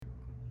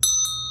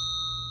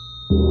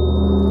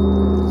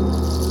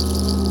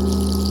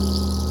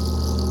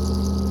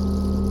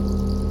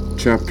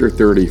Chapter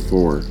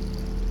 34.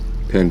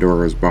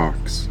 Pandora's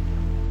Box.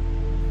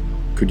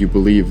 Could you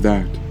believe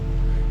that?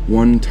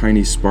 One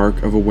tiny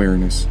spark of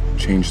awareness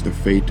changed the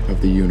fate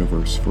of the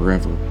universe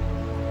forever.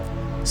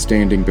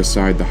 Standing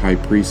beside the High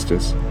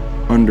Priestess,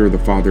 under the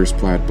Father's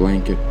plaid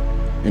blanket,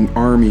 an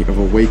army of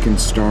awakened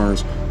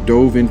stars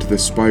dove into the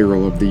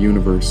spiral of the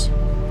universe.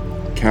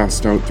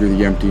 Cast out through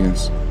the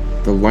emptiness,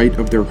 the light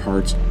of their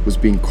hearts was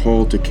being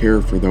called to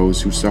care for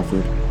those who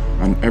suffered,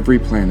 on every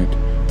planet,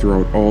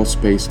 throughout all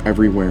space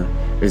everywhere,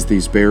 as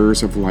these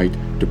bearers of light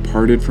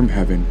departed from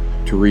heaven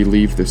to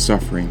relieve the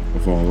suffering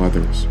of all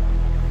others.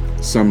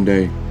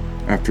 Someday,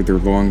 after their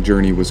long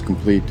journey was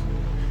complete,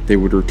 they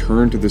would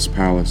return to this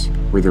palace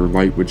where their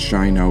light would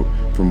shine out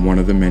from one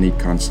of the many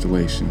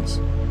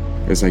constellations.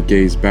 As I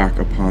gazed back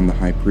upon the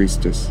High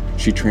Priestess,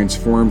 she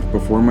transformed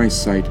before my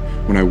sight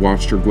when I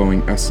watched her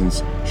glowing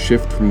essence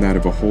shift from that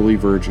of a holy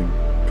virgin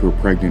to a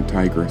pregnant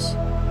tigress.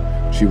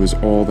 She was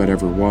all that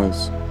ever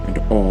was, and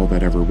all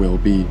that ever will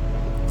be.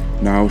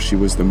 Now she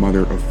was the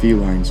mother of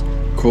felines,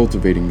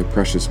 cultivating the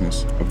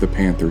preciousness of the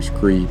panther's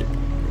creed.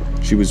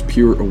 She was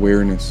pure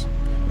awareness,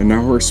 and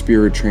now her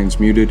spirit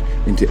transmuted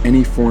into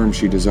any form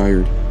she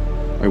desired.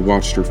 I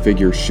watched her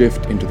figure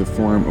shift into the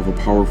form of a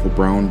powerful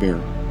brown bear,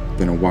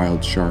 then a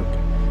wild shark,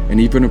 and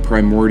even a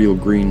primordial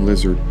green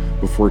lizard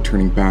before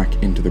turning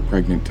back into the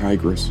pregnant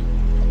tigress.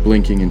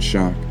 Blinking in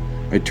shock,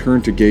 I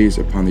turned to gaze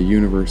upon the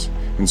universe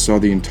and saw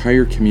the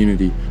entire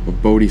community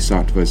of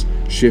bodhisattvas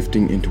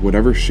shifting into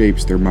whatever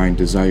shapes their mind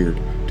desired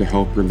to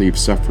help relieve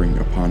suffering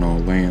upon all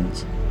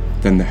lands.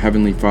 Then the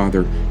Heavenly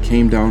Father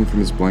came down from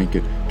his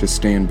blanket to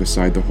stand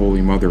beside the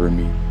Holy Mother and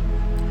me.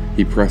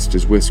 He pressed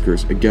his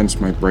whiskers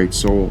against my bright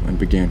soul and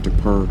began to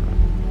purr.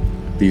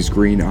 These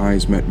green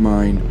eyes met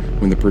mine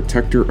when the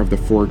protector of the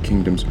four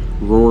kingdoms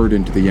roared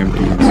into the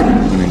emptiness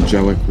when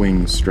angelic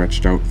wings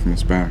stretched out from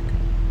his back.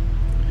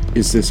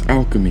 "Is this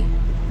alchemy?"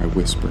 I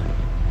whispered.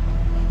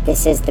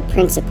 This is the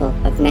principle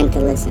of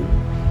mentalism.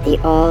 The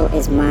all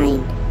is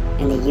mind,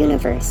 and the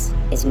universe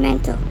is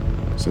mental,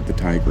 said the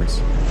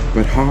tigress.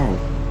 "But how?"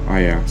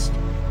 I asked.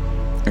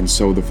 And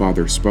so the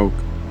Father spoke.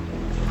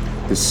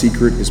 "The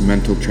secret is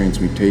mental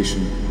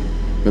transmutation,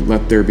 but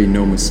let there be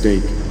no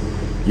mistake.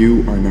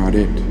 You are not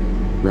it,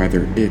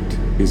 rather it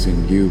is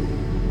in you.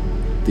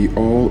 The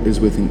all is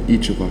within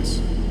each of us,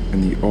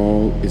 and the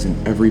all is in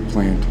every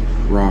plant,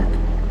 rock,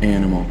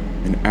 animal,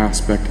 and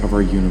aspect of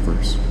our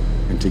universe,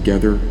 and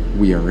together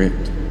we are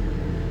it.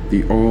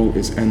 The all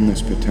is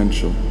endless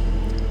potential,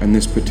 and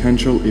this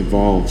potential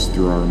evolves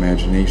through our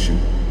imagination.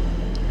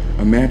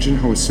 Imagine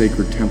how a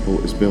sacred temple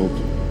is built,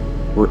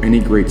 or any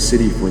great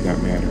city for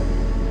that matter.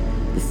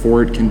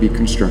 Before it can be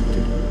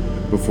constructed,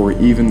 before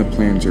even the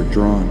plans are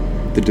drawn,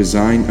 the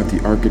design of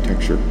the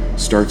architecture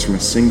starts from a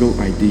single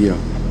idea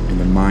in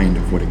the mind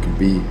of what it can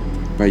be.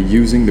 By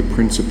using the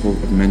principle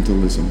of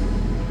mentalism,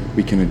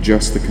 we can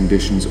adjust the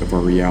conditions of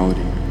our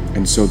reality,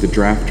 and so the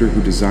drafter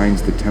who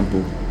designs the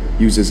temple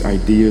uses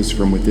ideas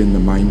from within the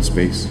mind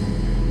space,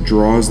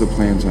 draws the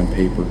plans on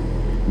paper,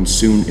 and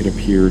soon it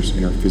appears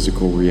in our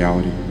physical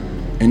reality.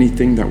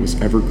 Anything that was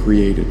ever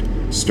created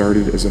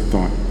started as a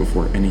thought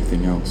before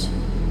anything else."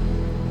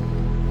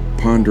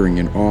 Pondering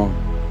in awe,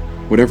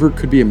 whatever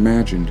could be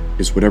imagined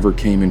is whatever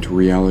came into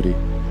reality,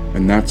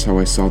 and that's how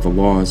I saw the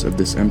laws of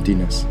this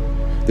emptiness.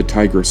 The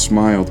tigress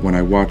smiled when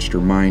I watched her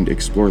mind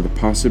explore the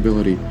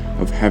possibility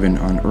of heaven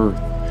on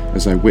earth,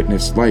 as I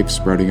witnessed life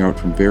sprouting out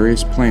from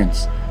various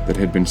plants that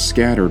had been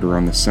scattered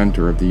around the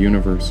center of the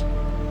universe.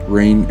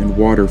 Rain and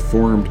water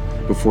formed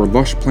before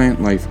lush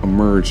plant life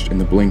emerged in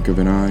the blink of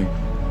an eye.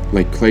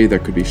 Like clay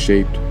that could be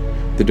shaped,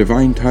 the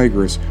divine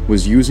tigress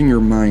was using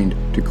her mind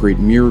to create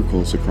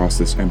miracles across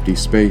this empty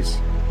space.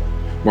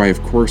 Why,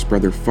 of course,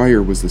 Brother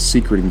Fire was the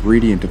secret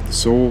ingredient of the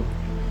soul,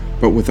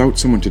 but without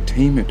someone to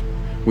tame it,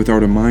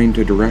 without a mind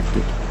to direct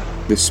it,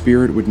 the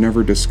spirit would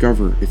never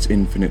discover its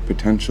infinite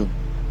potential.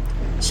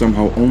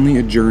 Somehow only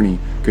a journey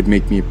could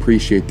make me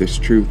appreciate this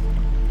truth,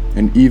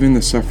 and even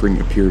the suffering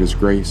appeared as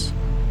grace,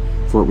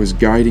 for it was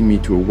guiding me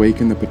to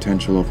awaken the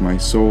potential of my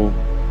soul.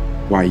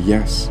 Why,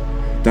 yes,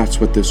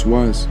 that's what this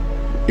was.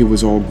 It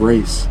was all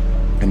grace,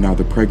 and now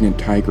the pregnant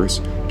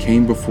tigress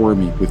came before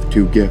me with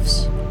two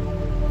gifts.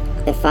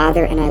 The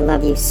Father and I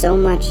love you so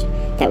much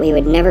that we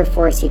would never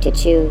force you to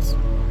choose.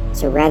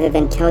 So rather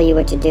than tell you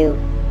what to do,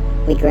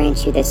 we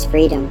grant you this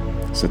freedom,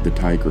 said the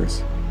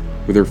tigress.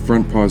 With her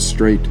front paws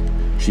straight,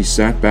 she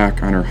sat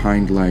back on her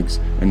hind legs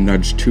and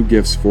nudged two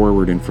gifts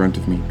forward in front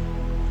of me.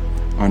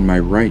 On my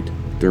right,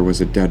 there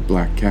was a dead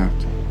black cat,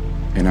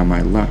 and on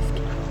my left,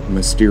 a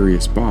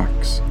mysterious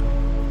box.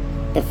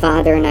 The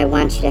Father and I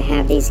want you to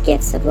have these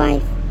gifts of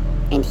life,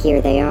 and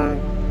here they are,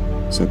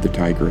 said the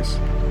tigress.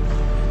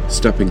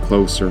 Stepping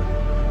closer,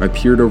 I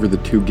peered over the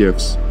two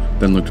gifts,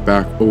 then looked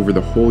back over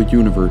the whole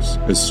universe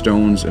as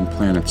stones and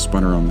planets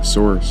spun around the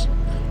source.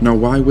 Now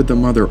why would the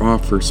mother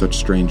offer such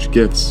strange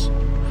gifts?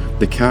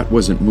 The cat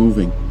wasn't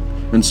moving,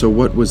 and so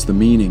what was the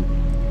meaning?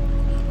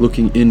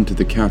 Looking into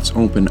the cat's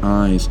open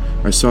eyes,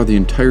 I saw the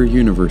entire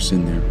universe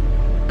in there,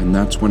 and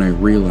that's when I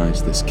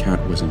realized this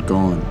cat wasn't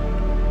gone.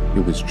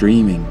 It was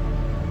dreaming.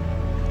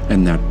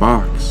 And that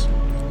box,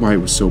 why, it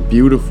was so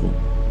beautiful,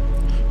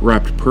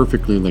 wrapped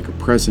perfectly like a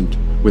present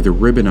with a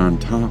ribbon on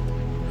top,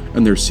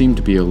 and there seemed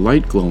to be a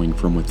light glowing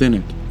from within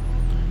it.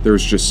 There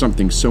was just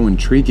something so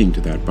intriguing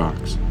to that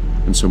box,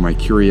 and so my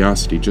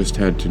curiosity just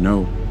had to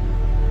know,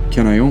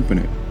 can I open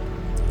it?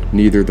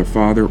 Neither the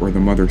father or the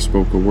mother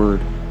spoke a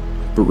word,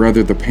 but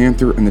rather the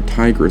panther and the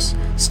tigress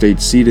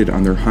stayed seated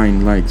on their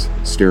hind legs,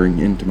 staring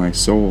into my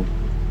soul.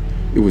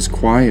 It was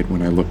quiet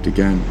when I looked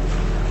again,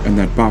 and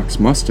that box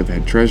must have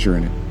had treasure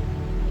in it.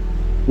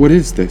 What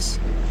is this?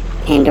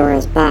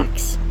 Pandora's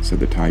box,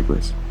 said the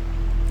tigress.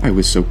 I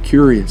was so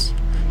curious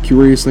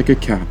like a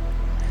cat,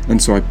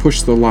 and so I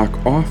pushed the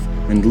lock off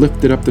and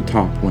lifted up the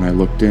top when I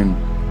looked in.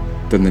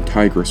 Then the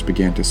tigress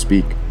began to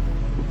speak.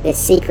 This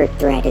secret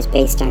thread is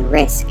based on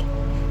risk,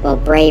 while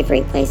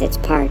bravery plays its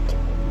part.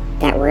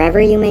 That wherever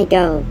you may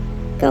go,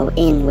 go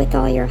in with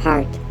all your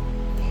heart.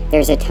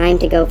 There's a time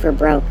to go for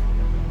broke,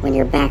 when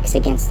your back's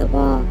against the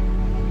wall,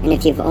 and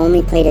if you've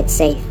only played it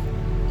safe,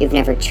 you've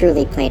never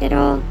truly played at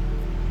all.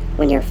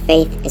 When your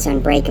faith is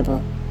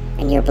unbreakable,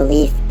 and your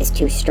belief is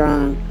too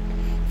strong,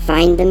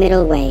 find the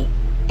middle way,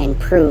 and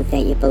prove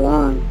that you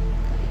belong.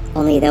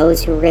 Only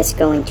those who risk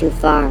going too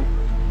far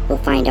will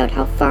find out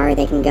how far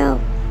they can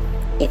go.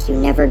 If you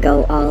never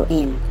go all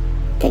in,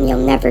 then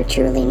you'll never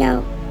truly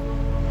know.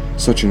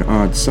 Such an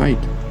odd sight,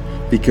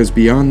 because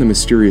beyond the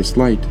mysterious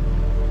light,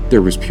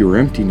 there was pure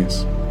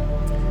emptiness.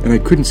 And I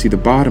couldn't see the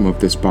bottom of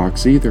this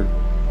box either.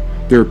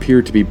 There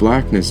appeared to be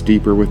blackness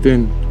deeper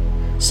within,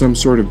 some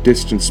sort of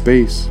distant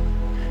space.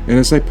 And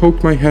as I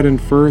poked my head in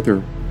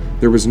further,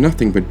 there was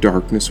nothing but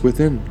darkness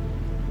within.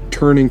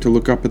 Turning to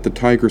look up at the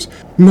tigress,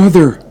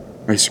 "Mother!"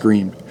 I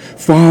screamed.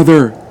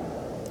 "Father!"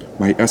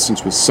 My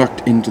essence was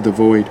sucked into the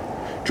void,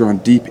 drawn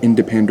deep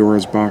into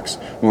Pandora's box,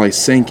 while I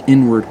sank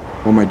inward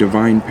while my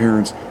divine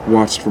parents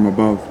watched from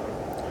above.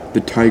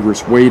 The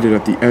tigress waited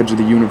at the edge of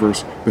the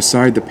universe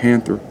beside the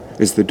panther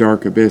as the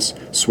dark abyss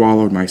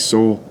swallowed my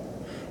soul.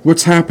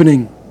 "What's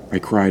happening?" I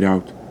cried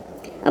out.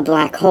 A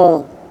black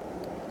hole.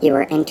 You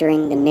are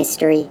entering the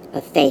mystery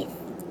of faith,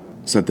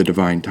 said the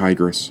divine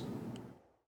tigress.